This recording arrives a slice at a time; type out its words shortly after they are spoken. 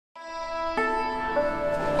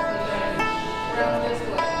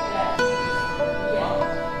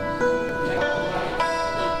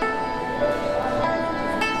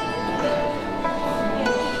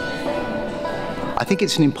think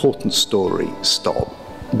it's an important story, stop.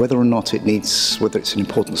 Whether it's an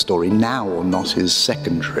important story now or not is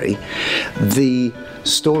secondary. The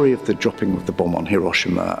story of the dropping of the bomb on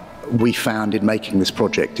Hiroshima, we found in making this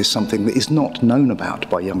project, is something that is not known about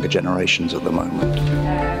by younger generations at the moment.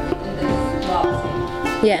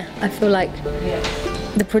 Yeah, I feel like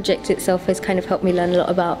the project itself has kind of helped me learn a lot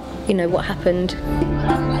about, you know, what happened.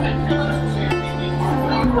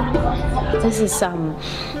 This is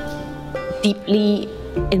deeply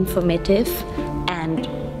informative, and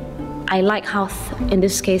I like how, in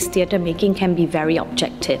this case, theatre making can be very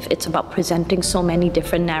objective. It's about presenting so many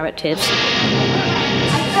different narratives.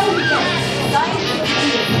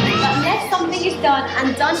 Unless something is done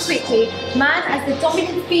and done quickly, man as the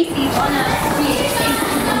dominant species on Earth creates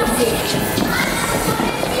insecurity.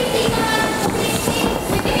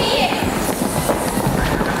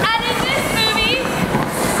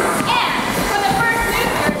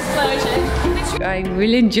 I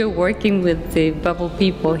really enjoy working with the bubble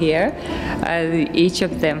people here. Each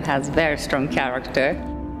of them has very strong character.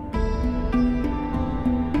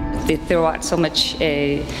 They throw out so much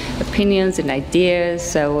opinions and ideas,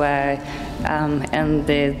 so and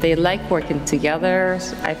they like working together.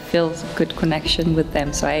 I feel a good connection with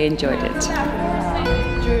them, so I enjoyed it.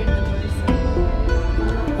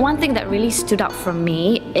 One thing that really stood out for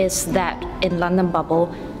me is that in London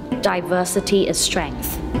Bubble, diversity is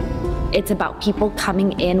strength. It's about people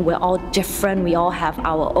coming in. We're all different. We all have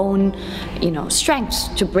our own, strengths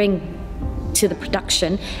to bring to the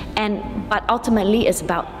production, but ultimately it's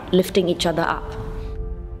about lifting each other up.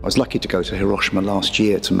 I was lucky to go to Hiroshima last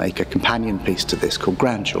year to make a companion piece to this called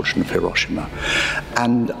Grandchildren of Hiroshima,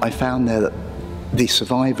 and I found there that the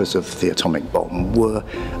survivors of the atomic bomb were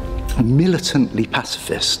militantly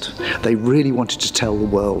pacifist. They really wanted to tell the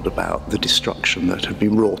world about the destruction that had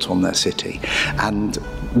been wrought on their city, and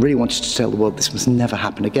really wanted to tell the world this must never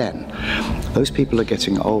happen again. Those people are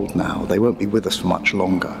getting old now. They won't be with us for much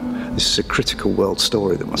longer. This is a critical world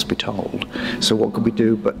story that must be told. So what could we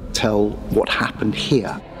do but tell what happened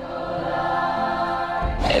here?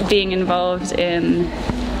 Being involved in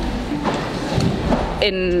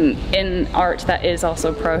art that is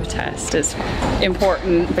also protest is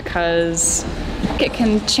important because it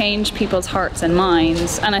can change people's hearts and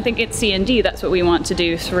minds, and I think at C&D that's what we want to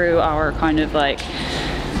do through our kind of like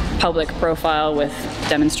public profile with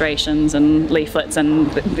demonstrations and leaflets and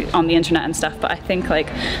on the internet and stuff. But I think like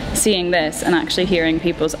seeing this and actually hearing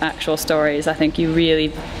people's actual stories, I think you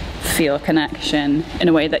really feel a connection in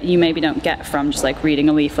a way that you maybe don't get from just like reading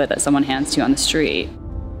a leaflet that someone hands to you on the street.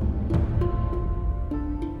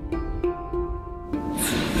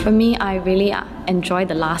 For me, I really enjoyed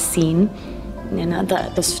the last scene,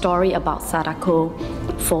 the story about Sadako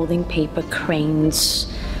folding paper cranes,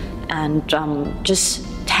 and just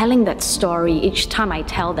telling that story. Each time I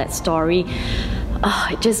tell that story,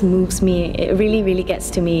 it just moves me. It really, really gets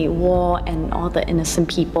to me. War and all the innocent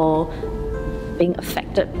people being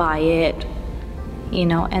affected by it,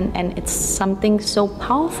 and it's something so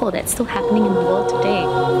powerful that's still happening in the world today.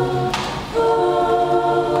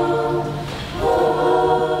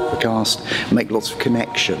 Cast make lots of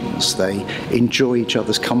connections. They enjoy each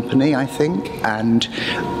other's company, I think, and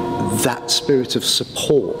that spirit of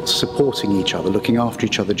supporting each other, looking after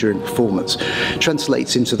each other during performance,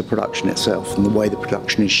 translates into the production itself and the way the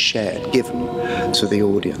production is shared, given to the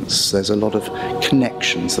audience. There's a lot of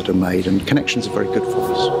connections that are made, and connections are very good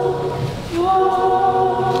for us.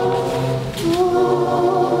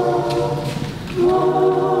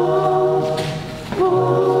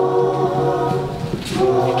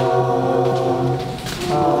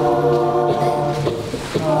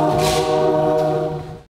 Oh.